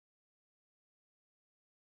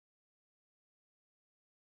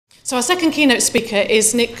So our second keynote speaker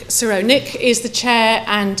is Nick Sireau. Nick is the chair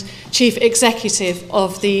and chief executive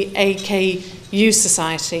of the AKU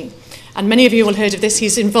Society. And many of you will have heard of this.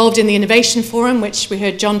 He's involved in the Innovation Forum, which we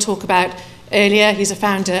heard John talk about earlier. He's a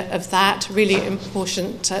founder of that, really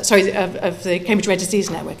important, of the Cambridge Rare Disease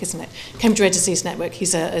Network, isn't it? Cambridge Rare Disease Network,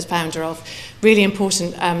 he's a founder of. Really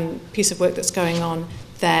important piece of work that's going on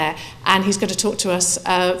there. And he's going to talk to us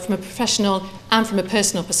from a professional and from a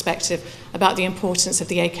personal perspective about the importance of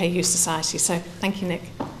the AKU Society. So thank you, Nick.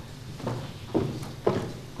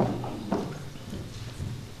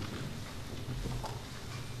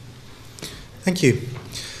 Thank you.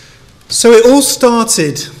 So it all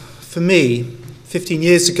started for me 15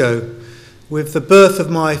 years ago with the birth of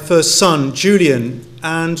my first son, Julian.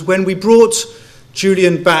 And when we brought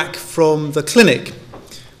Julian back from the clinic,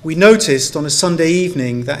 we noticed on a Sunday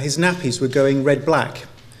evening that his nappies were going red-black.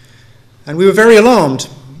 And we were very alarmed.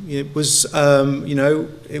 It was,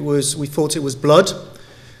 we thought it was blood.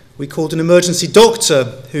 We called an emergency doctor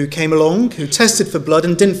who came along, who tested for blood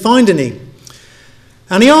and didn't find any.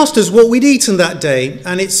 And he asked us what we'd eaten that day,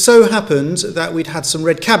 and it so happened that we'd had some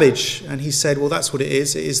red cabbage. And he said, well, that's what it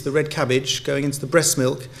is the red cabbage going into the breast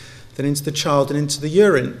milk, then into the child and into the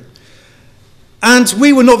urine. And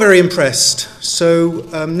we were not very impressed.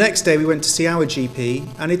 So next day we went to see our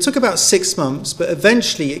GP, and it took about 6 months, but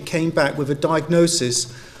eventually it came back with a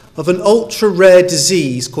diagnosis of an ultra-rare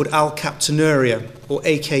disease called alkaptonuria, or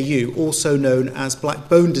AKU, also known as black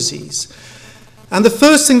bone disease. And the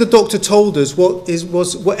first thing the doctor told us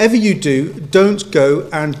was whatever you do, don't go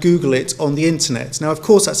and Google it on the internet. Now, of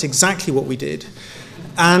course, that's exactly what we did.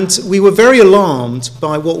 And we were very alarmed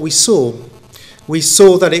by what we saw. We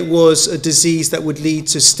saw that it was a disease that would lead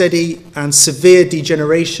to steady and severe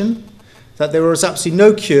degeneration, that there was absolutely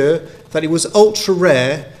no cure, that it was ultra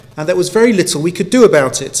rare, and there was very little we could do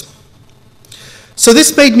about it. So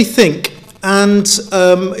this made me think. And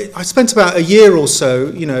I spent about a year or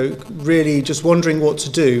so, really just wondering what to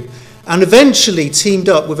do, and eventually teamed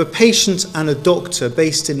up with a patient and a doctor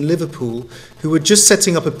based in Liverpool who were just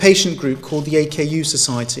setting up a patient group called the AKU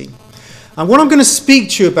Society. And what I'm going to speak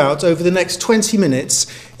to you about over the next 20 minutes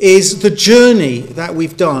is the journey that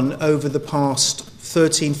we've done over the past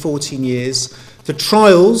 13, 14 years, the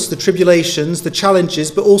trials, the tribulations, the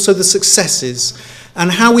challenges, but also the successes, and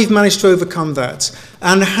how we've managed to overcome that.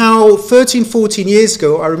 And how 13, 14 years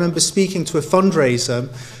ago, I remember speaking to a fundraiser,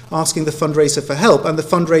 asking the fundraiser for help, and the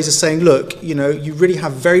fundraiser saying, look, you really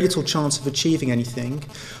have very little chance of achieving anything.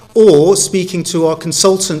 Or speaking to our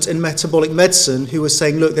consultant in metabolic medicine who was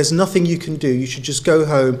saying, look, there's nothing you can do. You should just go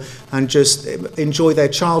home and just enjoy their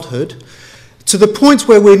childhood. To the point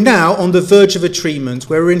where we're now on the verge of a treatment,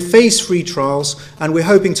 where we're in phase 3 trials, and we're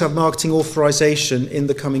hoping to have marketing authorization in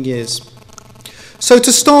the coming years. So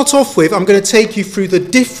to start off with, I'm going to take you through the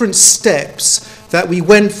different steps that we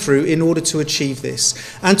went through in order to achieve this,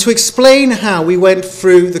 and to explain how we went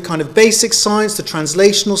through the kind of basic science, the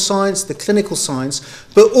translational science, the clinical science,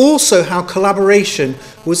 but also how collaboration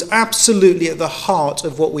was absolutely at the heart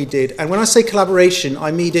of what we did. And when I say collaboration,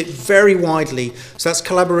 I mean it very widely. So that's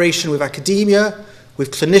collaboration with academia,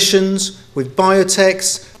 with clinicians, with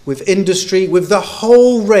biotechs, with industry, with the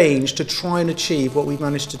whole range to try and achieve what we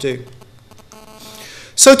managed to do.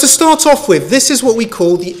 So to start off with, this is what we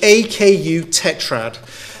call the AKU tetrad.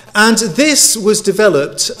 And this was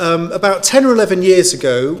developed about 10 or 11 years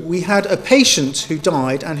ago. We had a patient who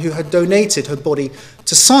died and who had donated her body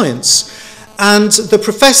to science. And the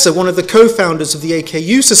professor, one of the co-founders of the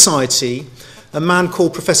AKU Society, a man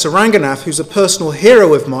called Professor Ranganath, who's a personal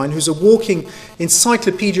hero of mine, who's a walking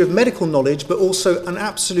encyclopedia of medical knowledge, but also an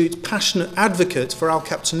absolute passionate advocate for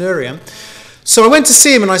alkaptonuria. So I went to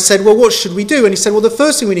see him and I said, well, what should we do? And he said, well, the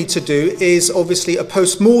first thing we need to do is obviously a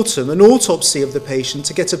post-mortem, an autopsy of the patient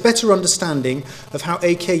to get a better understanding of how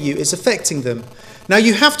AKU is affecting them. Now,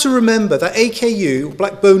 you have to remember that AKU,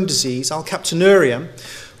 black bone disease, alkaptonuria,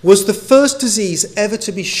 was the first disease ever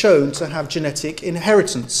to be shown to have genetic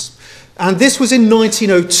inheritance. And this was in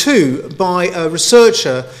 1902 by a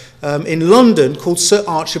researcher in London called Sir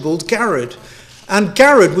Archibald Garrod. And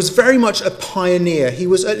Garrod was very much a pioneer. He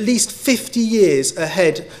was at least 50 years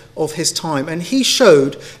ahead of his time. And he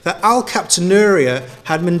showed that alkaptonuria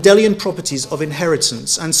had Mendelian properties of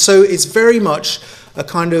inheritance. And so it's very much a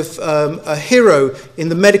kind of a hero in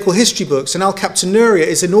the medical history books. And alkaptonuria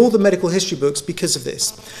is in all the medical history books because of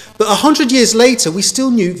this. But 100 years later, we still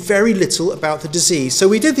knew very little about the disease. So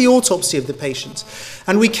we did the autopsy of the patient.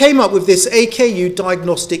 And we came up with this AKU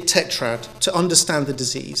diagnostic tetrad to understand the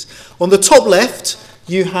disease. On the top left,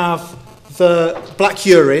 you have the black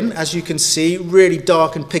urine, as you can see, really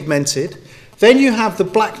dark and pigmented. Then you have the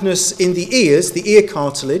blackness in the ears, the ear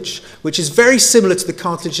cartilage, which is very similar to the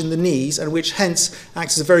cartilage in the knees and which hence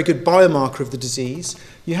acts as a very good biomarker of the disease.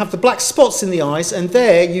 You have the black spots in the eyes, and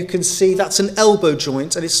there you can see that's an elbow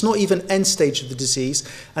joint, and it's not even end stage of the disease,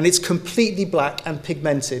 and it's completely black and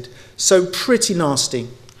pigmented. So pretty nasty.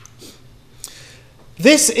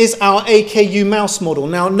 This is our AKU mouse model.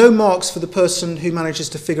 Now, no marks for the person who manages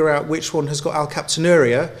to figure out which one has got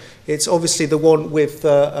alkaptonuria. It's obviously the one with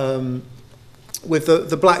the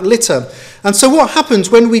black litter. And so what happened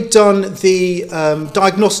when we'd done the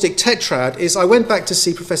diagnostic tetrad is I went back to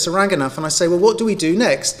see Professor Ranganath and I say, well, what do we do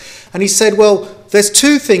next? And he said, well, there's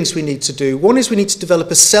two things we need to do. One is we need to develop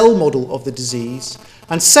a cell model of the disease.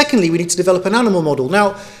 And secondly, we need to develop an animal model.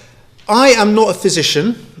 Now, I am not a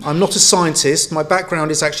physician. I'm not a scientist. My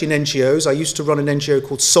background is actually in NGOs. I used to run an NGO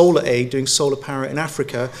called Solar Aid, doing solar power in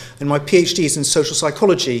Africa, and my PhD is in social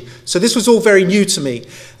psychology. So this was all very new to me.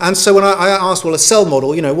 And so when I asked, well, a cell model,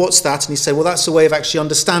 what's that? And he said, well, that's a way of actually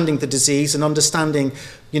understanding the disease and understanding,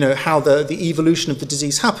 how the evolution of the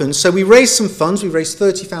disease happens. So we raised some funds. We raised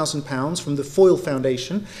 £30,000 from the Foyle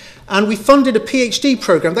Foundation, and we funded a PhD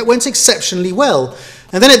program that went exceptionally well.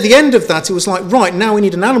 And then at the end of that, it was like, right, now we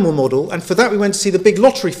need an animal model. And for that, we went to see the Big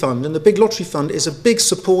Lottery Fund. And the Big Lottery Fund is a big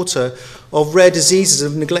supporter of rare diseases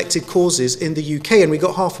and neglected causes in the UK. And we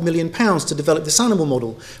got £500,000 to develop this animal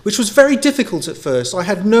model, which was very difficult at first. I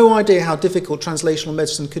had no idea how difficult translational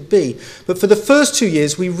medicine could be. But for the first 2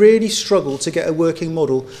 years, we really struggled to get a working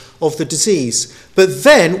model of the disease. But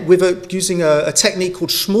then, using a technique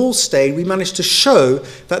called small stain, we managed to show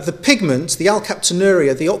that the pigment, the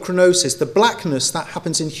alkaptonuria, the ochronosis, the blackness that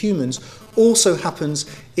happens in humans also happens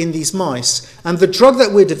in these mice. And the drug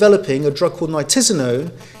that we're developing, a drug called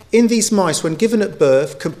nitisinone, in these mice, when given at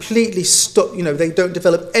birth, completely stop, they don't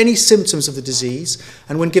develop any symptoms of the disease,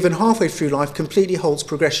 and when given halfway through life, completely halts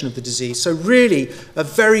progression of the disease. So really, a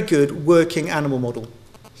very good working animal model.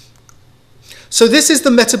 So this is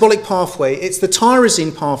the metabolic pathway. It's the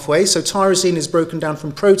tyrosine pathway. So tyrosine is broken down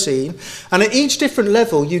from protein. And at each different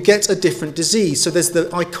level, you get a different disease. So there's the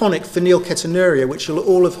iconic phenylketonuria, which you'll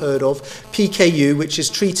all have heard of, PKU, which is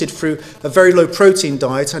treated through a very low protein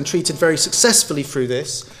diet and treated very successfully through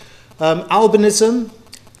this. Albinism.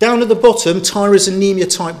 Down at the bottom,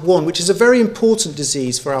 tyrosinemia type 1, which is a very important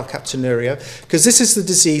disease for alkaptonuria, because this is the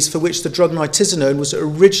disease for which the drug nitisinone was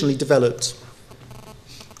originally developed.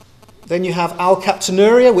 Then you have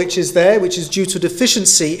alkaptonuria, which is due to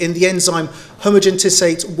deficiency in the enzyme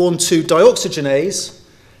homogentisate 1,2 dioxygenase.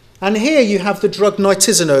 And here you have the drug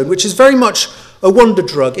nitisinone, which is very much a wonder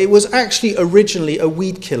drug. It was actually originally a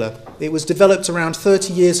weed killer. It was developed around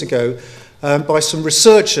 30 years ago by some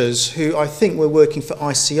researchers who I think were working for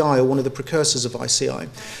ICI, or one of the precursors of ICI.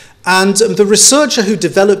 And the researcher who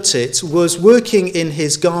developed it was working in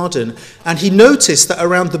his garden, and he noticed that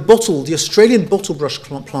around the Australian bottlebrush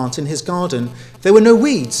plant in his garden, there were no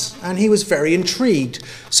weeds, and he was very intrigued.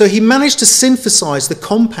 So he managed to synthesize the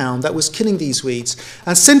compound that was killing these weeds,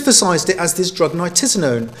 and synthesized it as this drug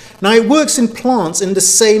nitisinone. Now, it works in plants in the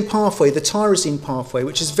same pathway, the tyrosine pathway,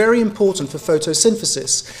 which is very important for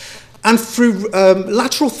photosynthesis. And through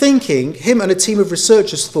lateral thinking, him and a team of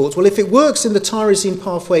researchers thought, well, if it works in the tyrosine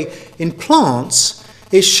pathway in plants,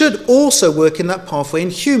 it should also work in that pathway in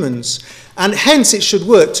humans. And hence it should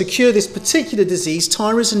work to cure this particular disease,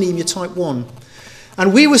 tyrosinemia type 1.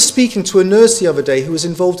 And we were speaking to a nurse the other day who was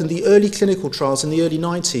involved in the early clinical trials in the early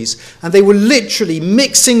 90s, and they were literally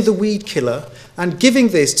mixing the weed killer and giving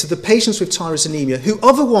this to the patients with tyrosinemia who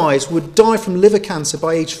otherwise would die from liver cancer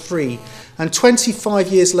by age 3. And 25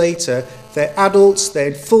 years later, they're adults, they're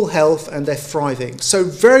in full health, and they're thriving. So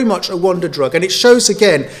very much a wonder drug. And it shows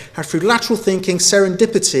again how through lateral thinking,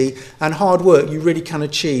 serendipity, and hard work, you really can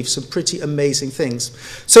achieve some pretty amazing things.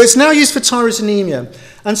 So it's now used for tyrosinemia.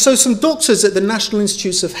 And so some doctors at the National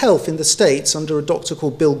Institutes of Health in the States, under a doctor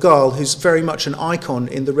called Bill Gall, who's very much an icon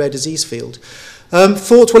in the rare disease field,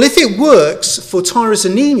 thought, well, if it works for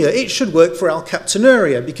tyrosinemia, it should work for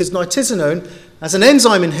alkaptonuria, because nitisinone, as an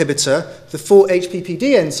enzyme inhibitor, the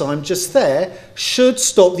 4-HPPD enzyme just there, should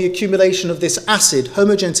stop the accumulation of this acid,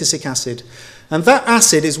 homogentisic acid. And that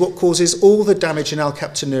acid is what causes all the damage in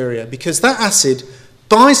alkaptonuria, because that acid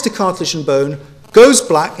binds to cartilage and bone, goes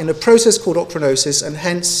black in a process called ochronosis, and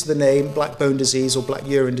hence the name black bone disease or black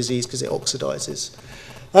urine disease, because it oxidizes.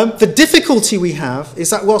 The difficulty we have is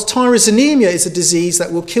that whilst tyrosinemia is a disease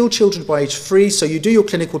that will kill children by age 3, so you do your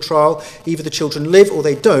clinical trial, either the children live or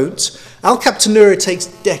they don't, alkaptonuria takes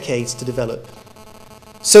decades to develop.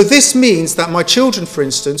 So this means that my children, for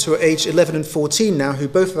instance, who are aged 11 and 14 now, who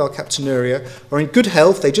both have alkaptonuria, are in good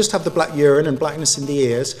health. They just have the black urine and blackness in the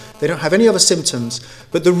ears. They don't have any other symptoms.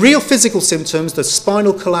 But the real physical symptoms, the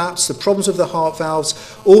spinal collapse, the problems with the heart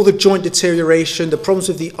valves, all the joint deterioration, the problems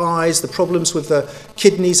with the eyes, the problems with the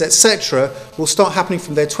kidneys, etc., will start happening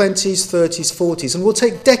from their 20s, 30s, 40s, and will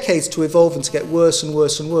take decades to evolve and to get worse and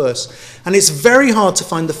worse and worse. And it's very hard to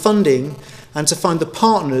find the funding and to find the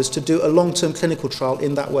partners to do a long-term clinical trial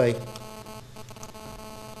in that way.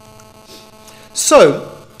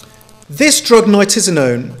 So, this drug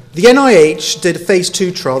nitisinone, the NIH did a phase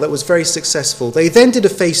 2 trial that was very successful. They then did a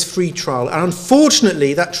phase 3 trial, and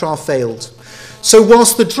unfortunately that trial failed. So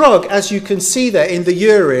whilst the drug, as you can see there in the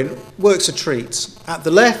urine, works a treat. At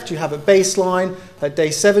the left you have at baseline, at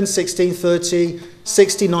day 7, 16, 30,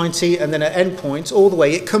 60, 90, and then at endpoint, all the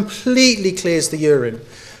way, it completely clears the urine.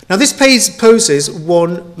 Now this poses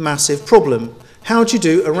one massive problem. How do you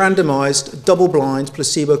do a randomized, double-blind,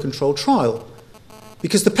 placebo-controlled trial?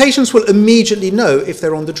 Because the patients will immediately know if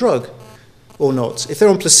they're on the drug or not. If they're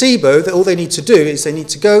on placebo, all they need to do is they need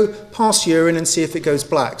to go pass urine and see if it goes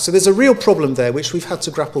black. So there's a real problem there, which we've had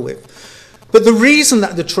to grapple with. But the reason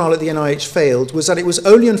that the trial at the NIH failed was that it was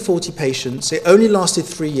only on 40 patients, it only lasted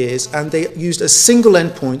 3 years, and they used a single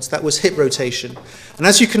endpoint that was hip rotation. And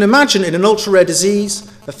as you can imagine, in an ultra-rare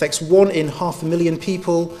disease, affects 1 in 500,000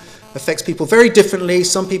 people, affects people very differently.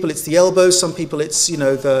 Some people it's the elbows, some people it's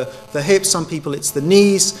the hips, some people it's the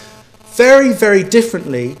knees. Very, very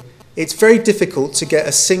differently, it's very difficult to get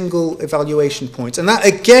a single evaluation point. And that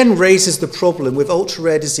again raises the problem with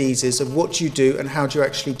ultra-rare diseases of what you do and how do you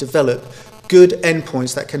actually develop good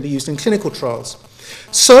endpoints that can be used in clinical trials.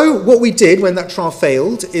 So what we did when that trial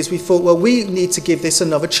failed is we thought, well, we need to give this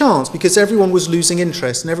another chance because everyone was losing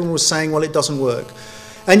interest and everyone was saying, well, it doesn't work.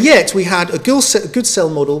 And yet we had a good cell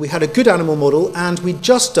model, we had a good animal model, and we'd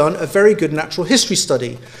just done a very good natural history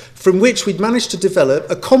study from which we'd managed to develop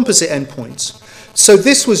a composite endpoint. So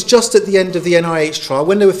this was just at the end of the NIH trial.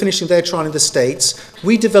 When they were finishing their trial in the States,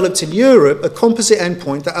 we developed in Europe a composite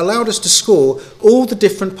endpoint that allowed us to score all the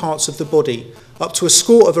different parts of the body, up to a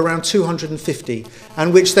score of around 250,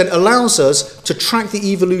 and which then allows us to track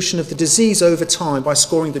the evolution of the disease over time by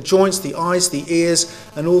scoring the joints, the eyes, the ears,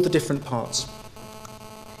 and all the different parts.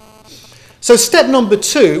 So step number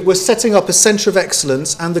 2 was setting up a centre of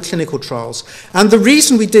excellence and the clinical trials. And the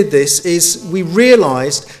reason we did this is we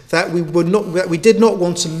realised that we did not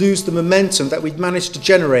want to lose the momentum that we'd managed to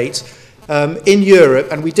generate in Europe,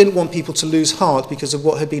 and we didn't want people to lose heart because of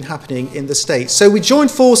what had been happening in the States. So we joined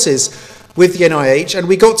forces with the NIH and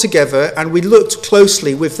we got together and we looked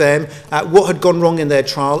closely with them at what had gone wrong in their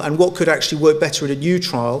trial and what could actually work better in a new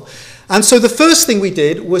trial. And so the first thing we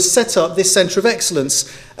did was set up this Centre of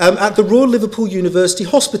Excellence at the Royal Liverpool University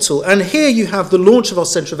Hospital. And here you have the launch of our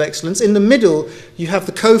Centre of Excellence. In the middle, you have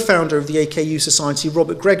the co-founder of the AKU Society,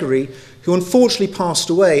 Robert Gregory, who unfortunately passed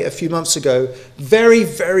away a few months ago, very,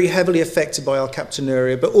 very heavily affected by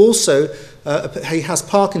alkaptonuria, but also he has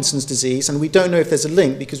Parkinson's disease, and we don't know if there's a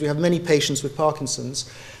link because we have many patients with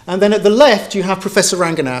Parkinson's. And then at the left, you have Professor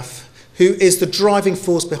Ranganath, who is the driving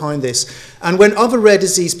force behind this. And when other rare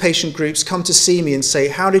disease patient groups come to see me and say,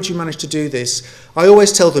 how did you manage to do this? I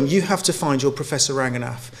always tell them, you have to find your Professor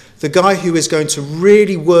Ranganath, the guy who is going to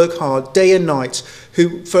really work hard day and night,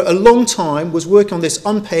 who for a long time was working on this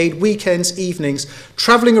unpaid, weekends, evenings,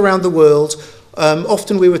 travelling around the world.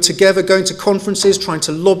 Often we were together going to conferences, trying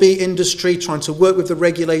to lobby industry, trying to work with the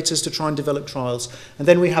regulators to try and develop trials. And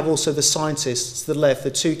then we have also the scientists to the left,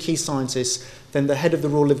 the 2 key scientists, then the head of the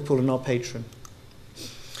Royal Liverpool and our patron.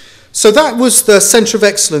 So that was the Centre of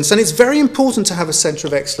Excellence, and it's very important to have a Centre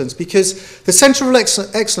of Excellence because the Centre of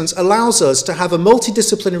Excellence allows us to have a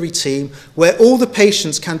multidisciplinary team where all the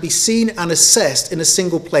patients can be seen and assessed in a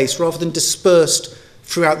single place rather than dispersed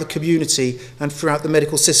throughout the community and throughout the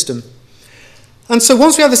medical system. And so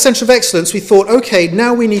once we had the Centre of Excellence, we thought, okay,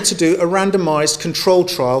 now we need to do a randomised controlled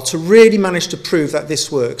trial to really manage to prove that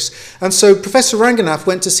this works. And so Professor Ranganath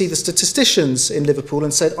went to see the statisticians in Liverpool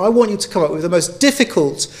and said, I want you to come up with the most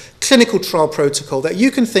difficult clinical trial protocol that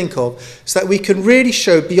you can think of so that we can really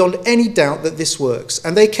show beyond any doubt that this works.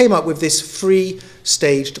 And they came up with this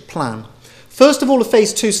 3-staged plan. First of all, a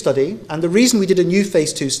phase 2 study, and the reason we did a new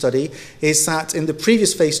phase 2 study is that in the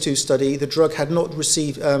previous phase 2 study, the drug had not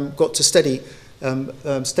got to steady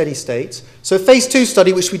state. So a phase 2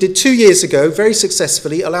 study, which we did 2 years ago, very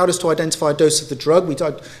successfully, allowed us to identify a dose of the drug.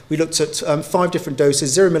 We looked at 5 different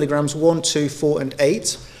doses, 0 milligrams, 1, 2, 4, and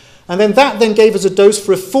 8. And then that then gave us a dose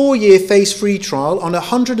for a 4-year phase 3 trial on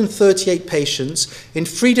 138 patients in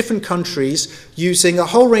 3 different countries using a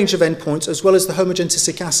whole range of endpoints as well as the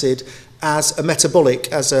homogenesic acid as a metabolic,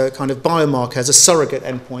 as a kind of biomarker, as a surrogate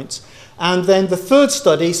endpoint. And then the third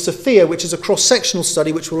study, Sophia, which is a cross-sectional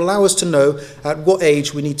study which will allow us to know at what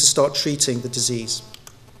age we need to start treating the disease.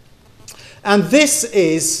 And this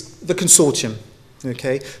is the consortium.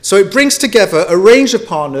 Okay? So it brings together a range of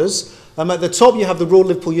partners. At the top, you have the Royal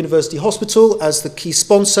Liverpool University Hospital as the key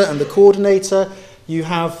sponsor and the coordinator. You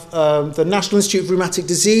have the National Institute of Rheumatic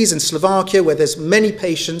Disease in Slovakia, where there's many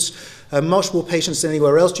patients, much more patients than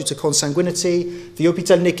anywhere else due to consanguinity. The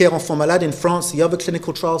Hôpital Necker Enfants Malades in France, the other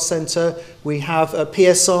clinical trial centre. We have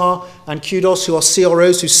PSR and Kudos, who are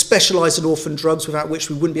CROs who specialise in orphan drugs, without which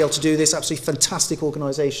we wouldn't be able to do this. Absolutely fantastic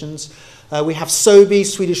organisations. We have Sobi,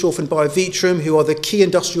 Swedish Orphan Biovitrum, who are the key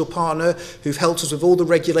industrial partner, who've helped us with all the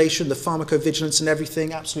regulation, the pharmacovigilance and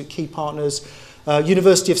everything, absolute key partners.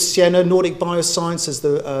 University of Siena, Nordic Bioscience as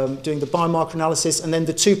doing the biomarker analysis, and then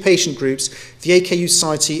the 2 patient groups, the AKU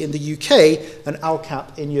Society in the UK and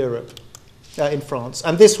ALCAP in Europe, in France.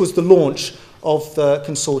 And this was the launch of the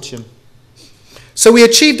consortium. So we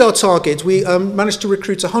achieved our target. We managed to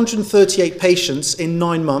recruit 138 patients in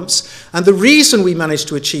 9 months. And the reason we managed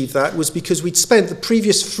to achieve that was because we'd spent the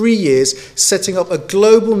previous 3 years setting up a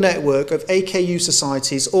global network of AKU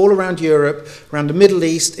societies all around Europe, around the Middle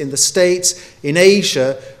East, in the States, in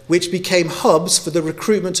Asia, which became hubs for the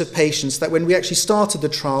recruitment of patients that when we actually started the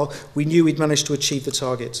trial, we knew we'd managed to achieve the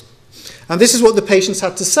target. And this is what the patients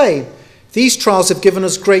had to say. These trials have given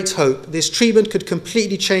us great hope. This treatment could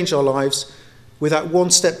completely change our lives. We're that 1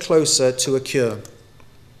 step closer to a cure.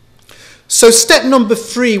 So step number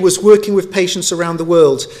 3 was working with patients around the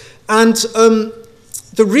world. And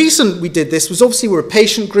the reason we did this was obviously we're a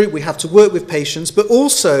patient group, we have to work with patients, but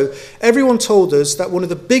also everyone told us that one of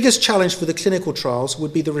the biggest challenges for the clinical trials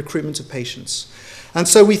would be the recruitment of patients. And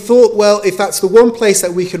so we thought, well, if that's the one place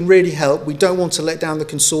that we can really help, we don't want to let down the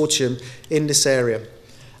consortium in this area.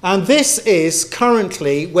 And this is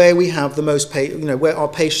currently where we have the most, where our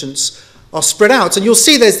patients are spread out. And you'll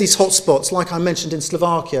see there's these hotspots, like I mentioned in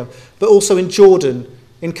Slovakia, but also in Jordan,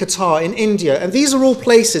 in Qatar, in India. And these are all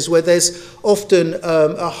places where there's often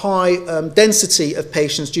a high density of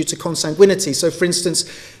patients due to consanguinity. So, for instance,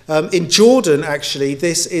 in Jordan, actually,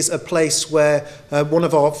 this is a place where one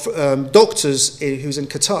of our doctors who's in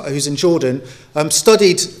Qatar, who's in Jordan,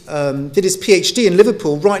 did his PhD in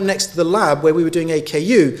Liverpool right next to the lab where we were doing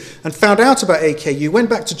AKU, and found out about AKU, went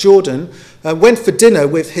back to Jordan, went for dinner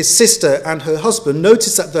with his sister and her husband,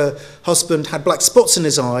 noticed that the husband had black spots in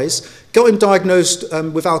his eyes, got him diagnosed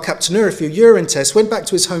with alkaptonuria through urine tests, went back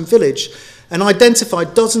to his home village, and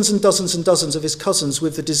identified dozens and dozens and dozens of his cousins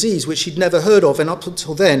with the disease, which he'd never heard of, and up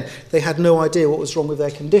until then, they had no idea what was wrong with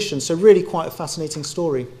their condition. So really quite a fascinating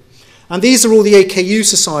story. And these are all the AKU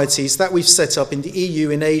societies that we've set up in the EU,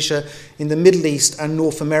 in Asia, in the Middle East and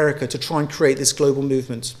North America to try and create this global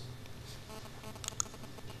movement.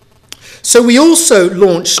 So we also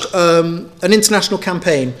launched an international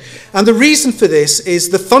campaign. And the reason for this is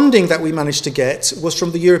the funding that we managed to get was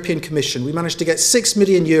from the European Commission. We managed to get 6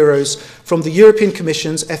 million euros from the European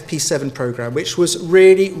Commission's FP7 programme, which was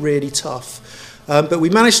really, really tough. But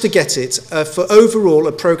we managed to get it for overall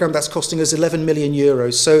a programme that's costing us 11 million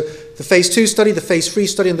euros. So the phase 2 study, the phase 3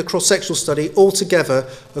 study and the cross-sectional study altogether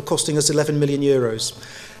are costing us 11 million euros.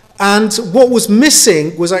 And what was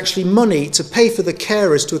missing was actually money to pay for the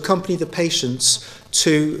carers to accompany the patients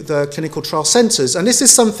to the clinical trial centres. And this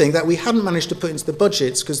is something that we hadn't managed to put into the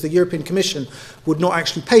budgets because the European Commission would not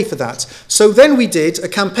actually pay for that. So then we did a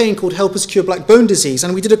campaign called Help Us Cure Black Bone Disease,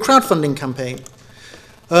 and we did a crowdfunding campaign.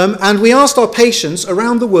 And we asked our patients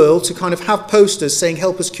around the world to kind of have posters saying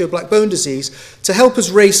help us cure black bone disease to help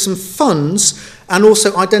us raise some funds and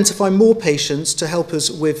also identify more patients to help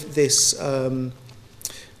us with this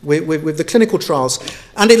with the clinical trials.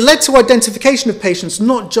 And it led to identification of patients,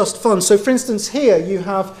 not just funds. So for instance, here you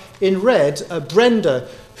have in red Brenda,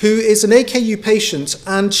 who is an AKU patient,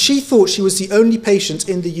 and she thought she was the only patient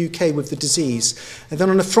in the UK with the disease. And then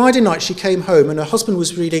on a Friday night she came home and her husband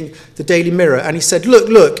was reading the Daily Mirror and he said,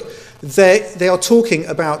 look, they are talking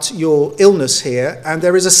about your illness here, and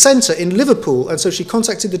there is a centre in Liverpool. And so she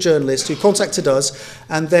contacted the journalist who contacted us,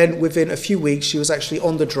 and then within a few weeks she was actually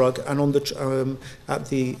on the drug and on the at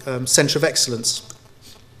the Centre of Excellence.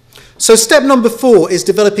 So step number 4 is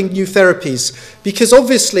developing new therapies, because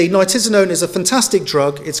obviously nitisinone is a fantastic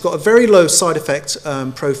drug. It's got a very low side effect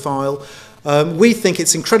profile. We think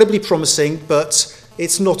it's incredibly promising, but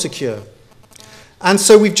it's not a cure. And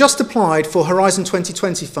so we've just applied for Horizon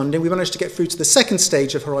 2020 funding. We managed to get through to the second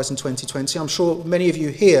stage of Horizon 2020. I'm sure many of you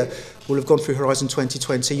here will have gone through Horizon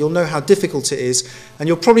 2020. You'll know how difficult it is. And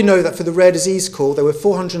you'll probably know that for the rare disease call, there were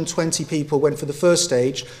 420 people went for the first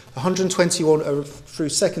stage, 121 are through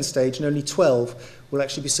second stage, and only 12 will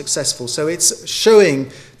actually be successful. So it's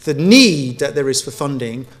showing the need that there is for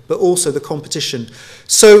funding, but also the competition.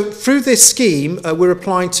 So through this scheme, we're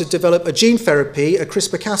applying to develop a gene therapy, a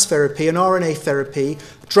CRISPR-Cas therapy, an RNA therapy,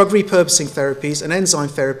 drug repurposing therapies, an enzyme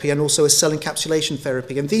therapy, and also a cell encapsulation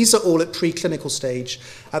therapy. And these are all at preclinical stage,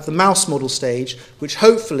 at the mouse model stage, which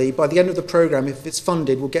hopefully by the end of the program, if it's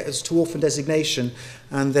funded, will get us to orphan designation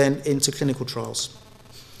and then into clinical trials.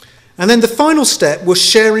 And then the final step was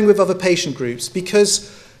sharing with other patient groups,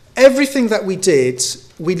 because everything that we did,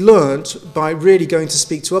 we learned by really going to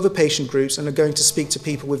speak to other patient groups and are going to speak to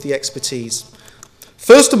people with the expertise.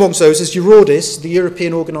 First amongst those is EURORDIS, the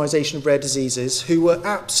European Organisation of Rare Diseases, who were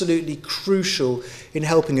absolutely crucial in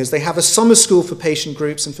helping us. They have a summer school for patient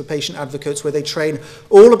groups and for patient advocates where they train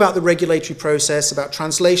all about the regulatory process, about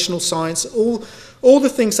translational science, all the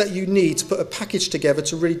things that you need to put a package together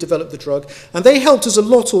to really develop the drug. And they helped us a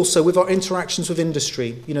lot also with our interactions with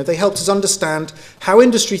industry. You know, they helped us understand how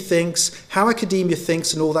industry thinks, how academia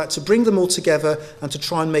thinks and all that, to bring them all together and to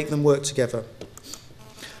try and make them work together.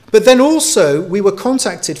 But then also, we were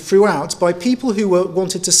contacted throughout by people who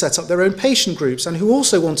wanted to set up their own patient groups and who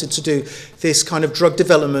also wanted to do this kind of drug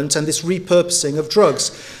development and this repurposing of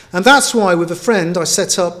drugs. And that's why, with a friend, I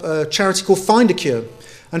set up a charity called Find a Cure.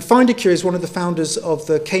 And Find a Cure is one of the founders of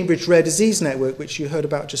the Cambridge Rare Disease Network, which you heard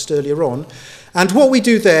about just earlier on. And what we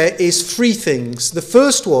do there is 3 things. The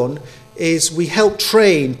first one is we help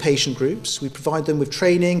train patient groups. We provide them with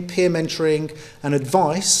training, peer mentoring, and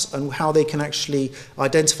advice on how they can actually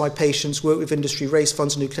identify patients, work with industry, raise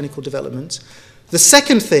funds, and do clinical development. The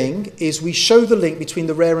second thing is we show the link between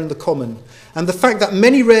the rare and the common, and the fact that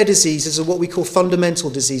many rare diseases are what we call fundamental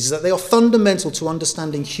diseases, that they are fundamental to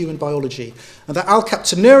understanding human biology, and that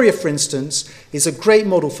alkaptonuria, for instance, is a great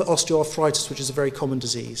model for osteoarthritis, which is a very common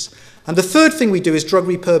disease. And the third thing we do is drug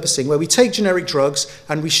repurposing, where we take generic drugs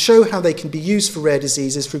and we show how they can be used for rare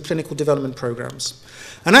diseases through clinical development programs.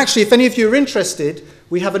 And actually, if any of you are interested,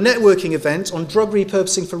 we have a networking event on drug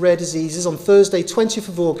repurposing for rare diseases on Thursday, 20th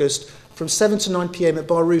of August, from 7 to 9 p.m. at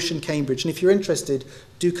Baruch in Cambridge. And if you're interested,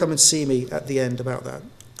 do come and see me at the end about that.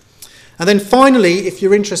 And then finally, if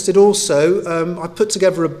you're interested also, I put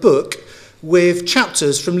together a book with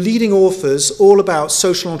chapters from leading authors all about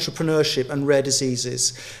social entrepreneurship and rare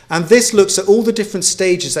diseases. And this looks at all the different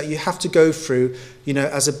stages that you have to go through, you know,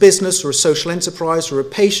 as a business or a social enterprise or a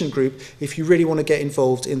patient group if you really want to get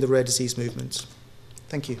involved in the rare disease movement.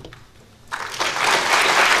 Thank you.